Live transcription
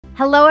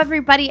Hello,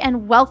 everybody,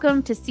 and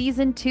welcome to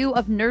Season 2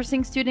 of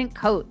Nursing Student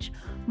Coach.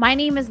 My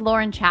name is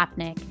Lauren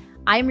Chapnick.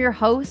 I'm your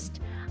host.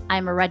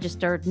 I'm a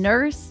registered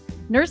nurse.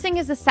 Nursing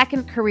is a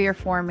second career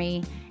for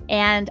me,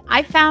 and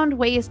I found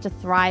ways to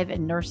thrive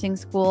in nursing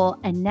school.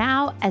 And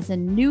now, as a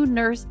new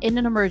nurse in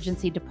an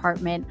emergency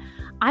department,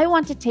 I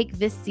want to take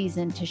this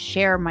season to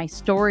share my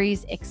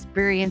stories,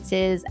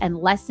 experiences, and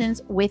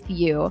lessons with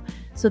you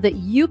so that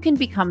you can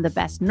become the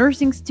best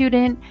nursing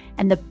student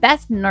and the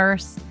best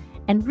nurse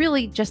and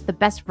really just the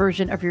best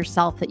version of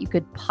yourself that you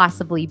could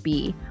possibly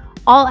be.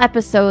 All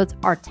episodes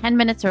are 10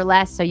 minutes or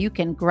less, so you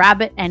can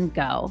grab it and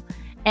go.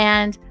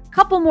 And a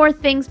couple more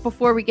things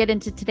before we get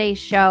into today's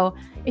show.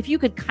 If you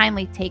could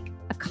kindly take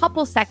a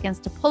couple seconds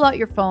to pull out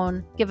your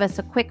phone, give us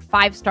a quick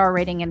 5-star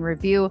rating and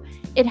review.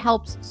 It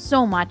helps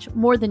so much,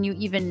 more than you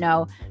even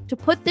know, to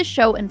put this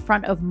show in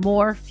front of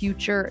more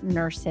future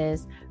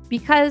nurses,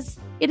 because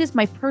it is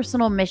my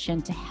personal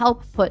mission to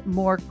help put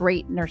more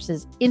great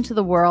nurses into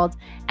the world,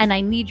 and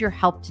I need your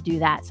help to do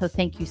that. So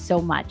thank you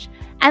so much.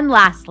 And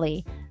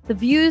lastly, the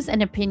views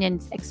and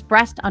opinions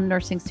expressed on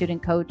Nursing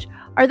Student Coach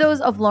are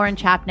those of Lauren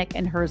Chapnick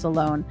and hers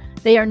alone.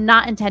 They are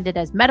not intended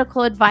as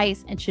medical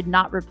advice and should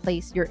not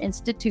replace your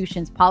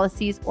institution's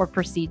policies or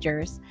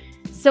procedures.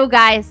 So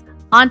guys,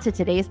 on to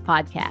today's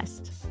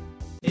podcast.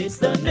 It's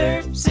the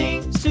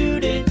Nursing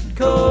Student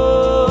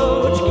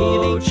Coach,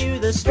 giving you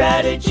the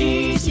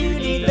strategies you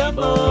need the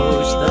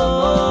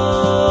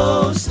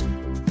most.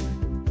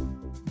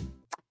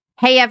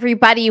 Hey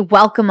everybody,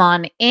 welcome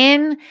on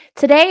in.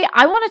 Today,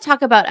 I want to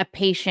talk about a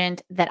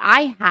patient that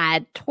I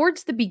had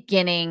towards the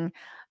beginning,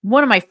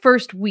 one of my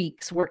first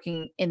weeks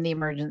working in the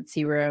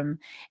emergency room,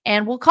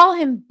 and we'll call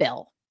him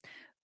Bill.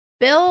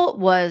 Bill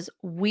was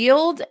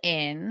wheeled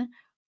in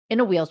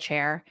a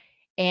wheelchair,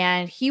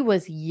 and he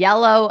was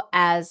yellow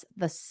as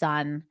the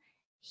sun.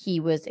 He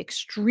was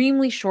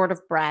extremely short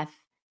of breath,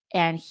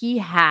 and he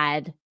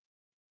had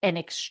an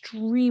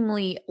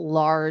extremely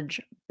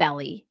large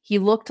belly. He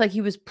looked like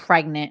he was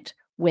pregnant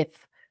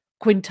with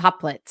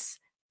quintuplets.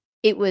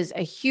 It was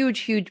a huge,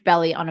 huge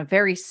belly on a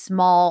very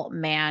small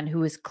man who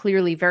was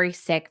clearly very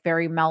sick,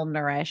 very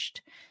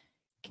malnourished.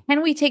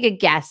 Can we take a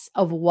guess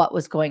of what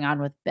was going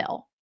on with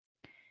Bill?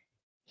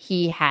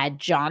 He had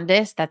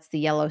jaundice, that's the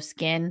yellow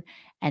skin,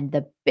 and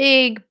the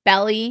big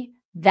belly,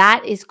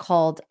 that is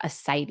called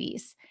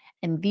ascites.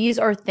 And these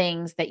are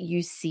things that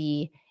you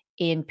see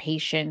in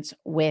patients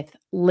with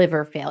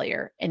liver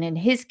failure. And in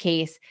his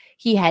case,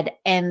 he had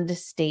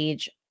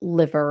end-stage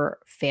liver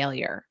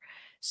failure.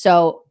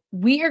 So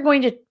we are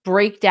going to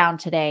break down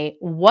today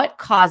what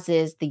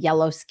causes the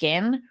yellow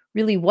skin,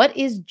 really what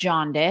is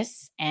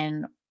jaundice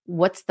and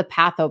what's the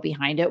patho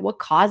behind it, what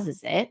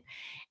causes it,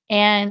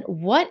 and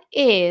what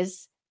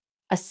is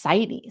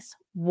ascites,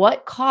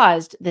 what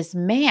caused this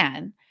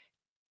man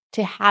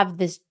to have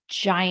this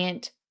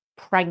giant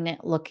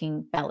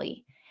pregnant-looking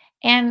belly.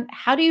 And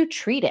how do you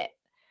treat it?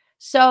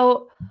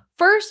 So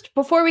first,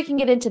 before we can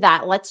get into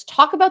that, let's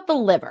talk about the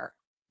liver.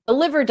 The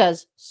liver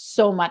does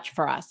so much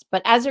for us,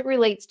 but as it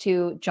relates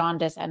to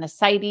jaundice and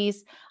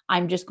ascites,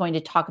 I'm just going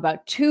to talk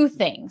about two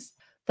things.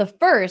 The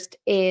first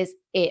is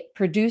it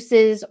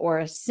produces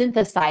or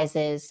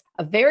synthesizes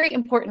a very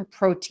important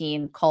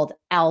protein called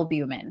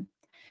albumin.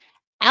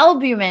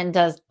 Albumin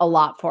does a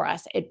lot for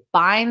us. It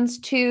binds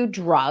to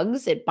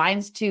drugs. It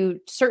binds to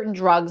certain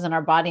drugs in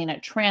our body and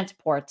it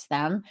transports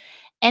them.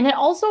 And it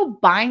also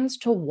binds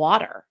to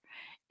water.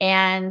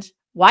 And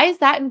why is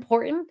that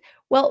important?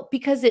 Well,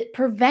 because it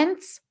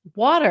prevents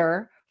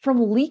water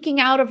from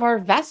leaking out of our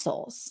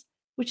vessels,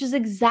 which is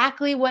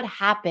exactly what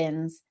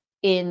happens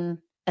in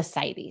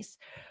ascites.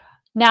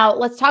 Now,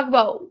 let's talk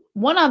about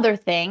one other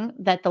thing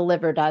that the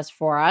liver does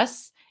for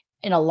us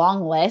in a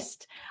long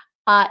list.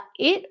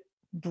 It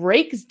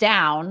breaks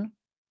down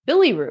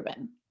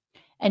bilirubin.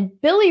 And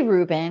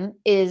bilirubin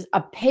is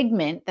a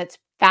pigment that's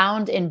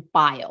found in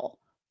bile.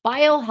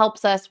 Bile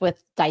helps us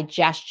with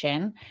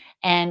digestion,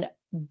 and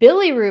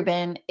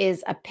bilirubin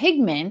is a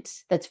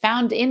pigment that's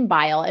found in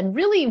bile. And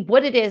really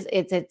what it is,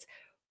 it's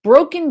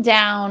broken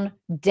down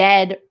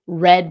dead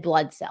red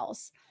blood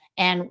cells.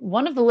 And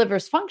one of the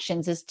liver's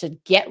functions is to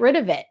get rid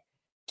of it,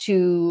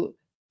 to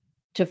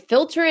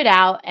filter it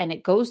out, and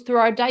it goes through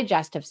our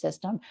digestive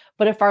system.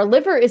 But if our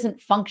liver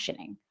isn't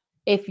functioning,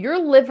 if your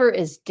liver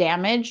is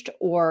damaged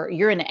or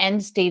you're in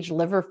end-stage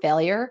liver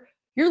failure,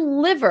 your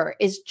liver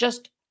is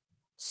just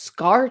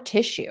scar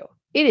tissue.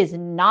 It is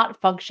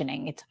not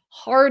functioning. It's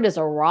hard as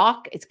a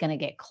rock. It's going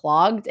to get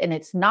clogged, and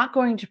it's not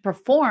going to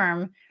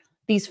perform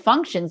these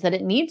functions that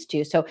it needs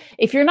to. So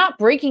if you're not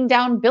breaking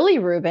down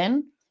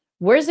bilirubin,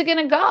 where's it going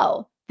to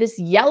go? This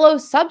yellow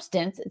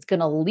substance, it's going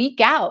to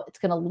leak out. It's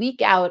going to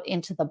leak out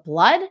into the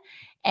blood,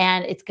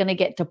 and it's going to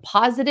get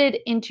deposited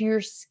into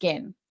your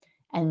skin.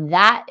 And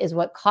that is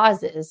what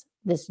causes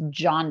this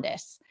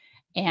jaundice.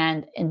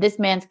 And in this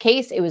man's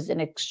case, it was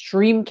an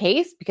extreme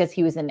case because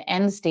he was in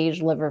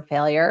end-stage liver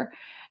failure.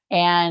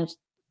 And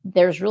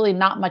there's really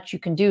not much you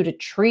can do to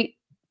treat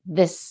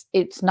this.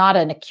 It's not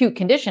an acute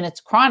condition, it's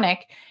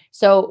chronic.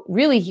 So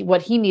really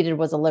what he needed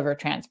was a liver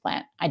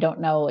transplant. I don't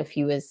know if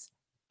he was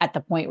at the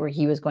point where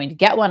he was going to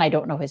get one. I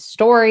don't know his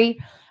story,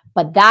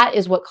 but that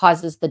is what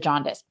causes the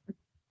jaundice.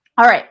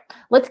 All right,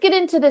 let's get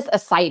into this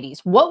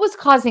ascites. What was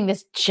causing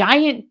this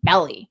giant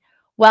belly?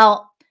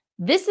 Well,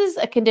 this is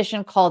a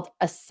condition called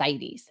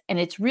ascites, and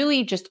it's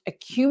really just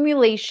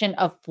accumulation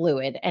of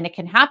fluid, and it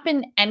can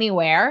happen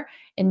anywhere.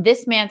 In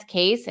this man's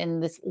case, in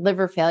this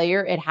liver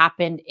failure, it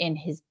happened in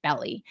his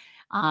belly.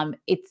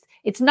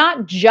 It's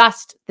not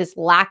just this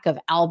lack of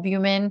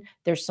albumin.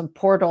 There's some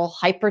portal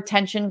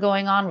hypertension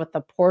going on with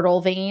the portal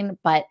vein,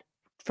 but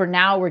for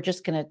now, we're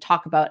just going to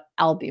talk about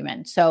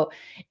albumin. So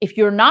if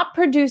you're not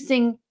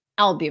producing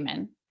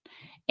albumin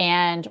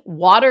and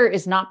water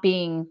is not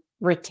being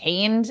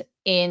retained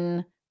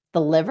in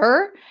the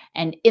liver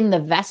and in the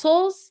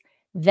vessels,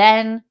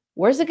 then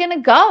where's it going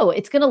to go?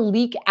 It's going to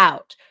leak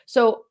out.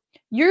 So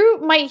you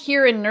might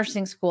hear in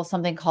nursing school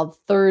something called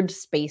third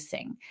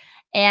spacing.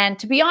 And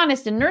to be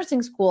honest, in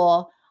nursing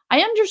school, I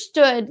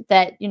understood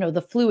that,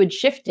 the fluid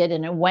shifted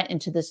and it went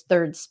into this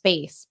third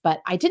space,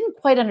 but I didn't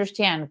quite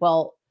understand,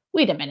 well,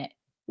 wait a minute.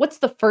 What's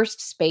the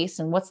first space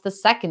and what's the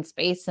second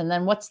space? And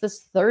then what's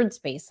this third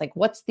space? Like,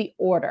 what's the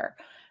order?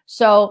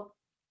 So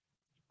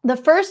the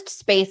first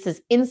space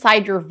is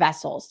inside your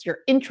vessels, your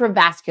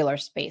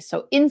intravascular space.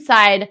 So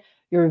inside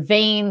your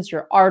veins,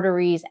 your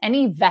arteries,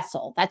 any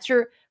vessel, that's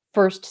your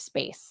first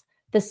space.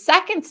 The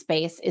second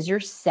space is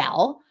your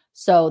cell.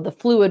 So the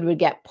fluid would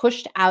get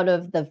pushed out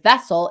of the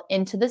vessel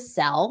into the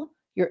cell,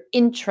 your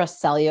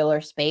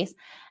intracellular space.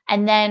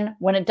 And then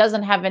when it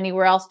doesn't have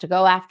anywhere else to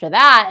go after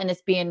that and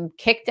it's being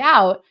kicked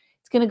out,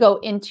 it's going to go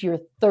into your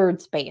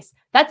third space.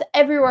 That's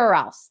everywhere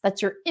else.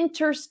 That's your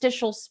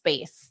interstitial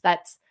space.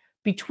 That's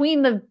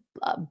between the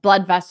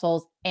blood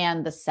vessels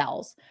and the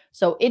cells.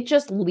 So it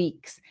just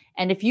leaks.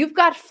 And if you've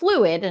got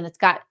fluid and it's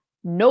got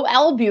no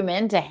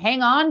albumin to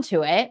hang on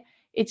to it,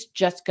 it's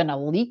just going to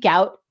leak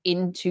out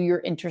into your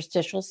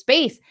interstitial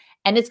space.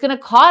 And it's going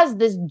to cause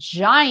this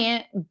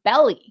giant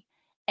belly.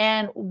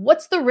 And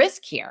what's the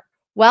risk here?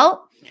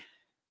 Well,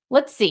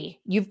 let's see.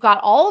 You've got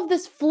all of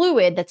this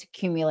fluid that's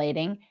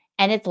accumulating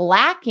and it's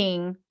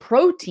lacking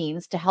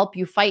proteins to help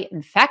you fight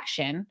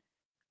infection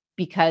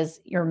because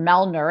you're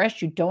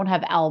malnourished, you don't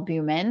have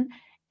albumin.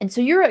 And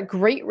so you're at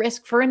great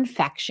risk for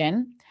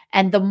infection.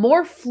 And the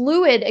more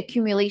fluid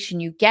accumulation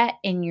you get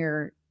in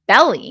your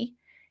belly,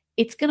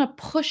 it's going to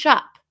push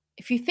up.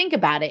 If you think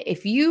about it,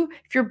 if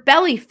your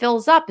belly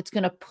fills up, it's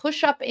going to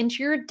push up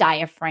into your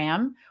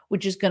diaphragm,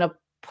 which is going to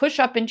push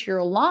up into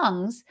your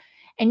lungs,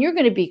 and you're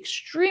going to be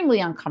extremely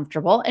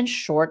uncomfortable and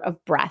short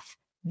of breath.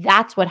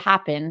 That's what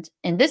happened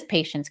in this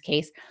patient's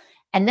case.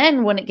 And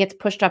then when it gets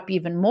pushed up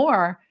even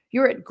more,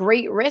 you're at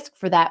great risk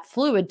for that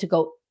fluid to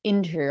go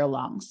into your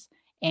lungs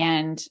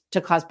and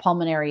to cause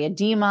pulmonary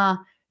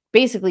edema,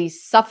 basically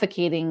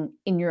suffocating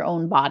in your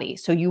own body.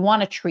 So you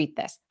want to treat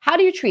this. How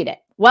do you treat it?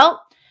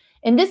 Well,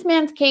 in this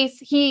man's case,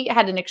 he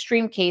had an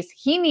extreme case.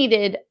 He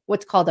needed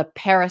what's called a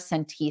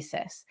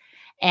paracentesis.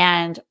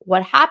 And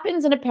what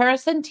happens in a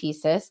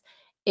paracentesis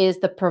is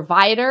the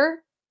provider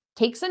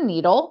takes a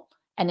needle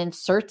and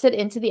inserts it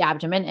into the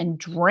abdomen and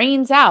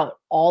drains out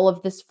all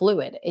of this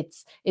fluid.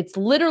 It's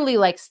literally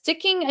like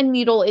sticking a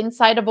needle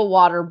inside of a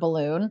water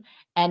balloon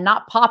and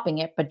not popping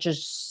it, but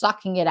just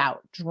sucking it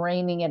out,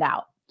 draining it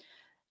out.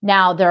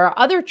 Now, there are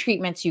other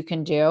treatments you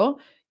can do.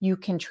 You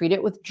can treat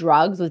it with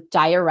drugs, with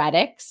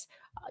diuretics.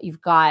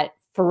 You've got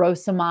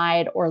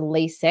furosemide or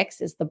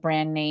Lasix is the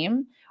brand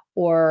name,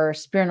 or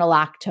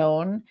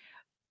spironolactone.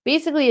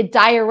 Basically, a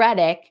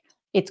diuretic,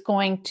 it's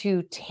going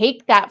to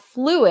take that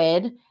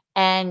fluid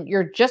and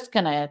you're just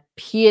going to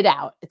pee it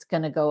out. It's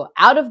going to go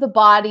out of the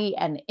body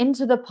and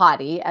into the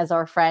potty, as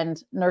our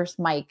friend Nurse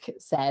Mike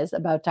says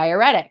about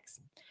diuretics.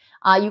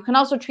 You can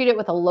also treat it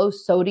with a low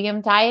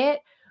sodium diet,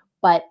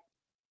 but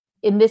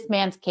in this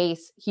man's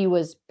case, he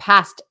was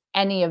past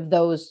any of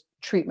those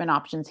treatment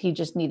options. He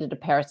just needed a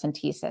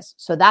paracentesis.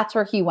 So that's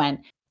where he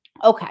went.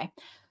 Okay.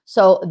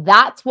 So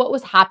that's what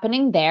was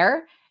happening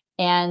there.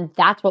 And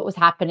that's what was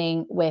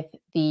happening with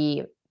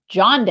the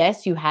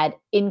jaundice. You had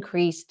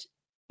increased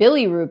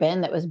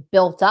bilirubin that was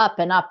built up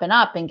and up and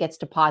up and gets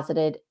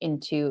deposited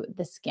into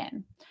the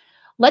skin.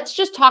 Let's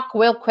just talk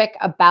real quick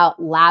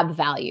about lab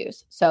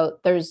values. So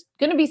there's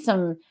going to be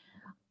some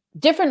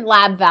different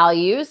lab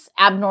values,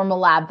 abnormal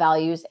lab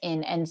values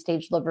in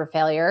end-stage liver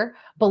failure,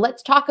 but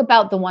let's talk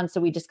about the ones that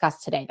we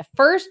discussed today. The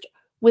first,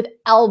 with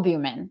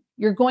albumin,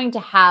 you're going to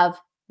have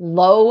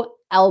low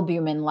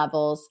albumin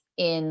levels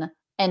in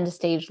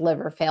end-stage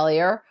liver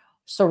failure,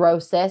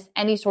 cirrhosis,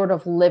 any sort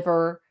of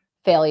liver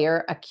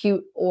failure,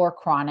 acute or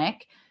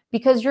chronic,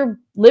 because your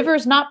liver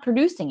is not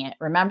producing it.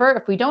 Remember,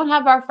 if we don't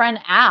have our friend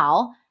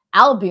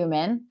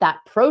albumin, that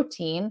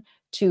protein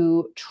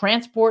to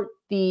transport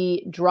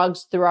the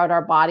drugs throughout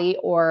our body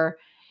or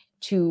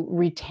to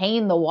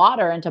retain the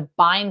water and to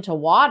bind to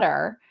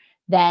water,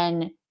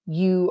 then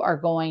you are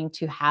going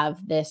to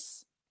have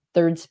this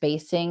third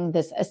spacing,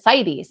 this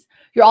ascites.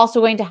 You're also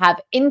going to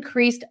have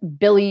increased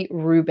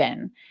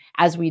bilirubin,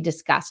 as we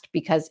discussed,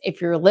 because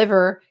if your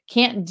liver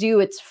can't do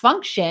its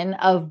function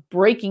of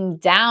breaking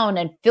down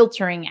and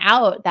filtering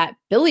out that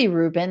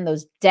bilirubin,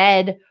 those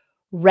dead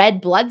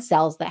red blood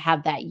cells that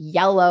have that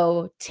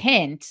yellow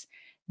tint,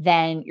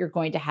 then you're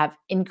going to have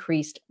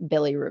increased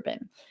bilirubin.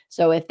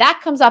 So if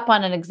that comes up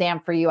on an exam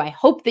for you, I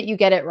hope that you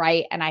get it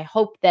right. And I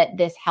hope that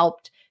this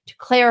helped to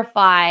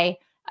clarify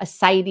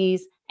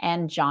ascites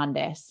and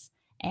jaundice.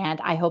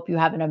 And I hope you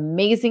have an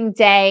amazing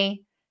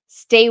day.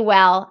 Stay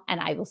well, and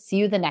I will see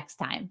you the next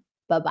time.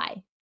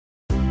 Bye-bye.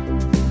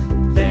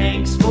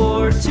 Thanks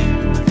for tuning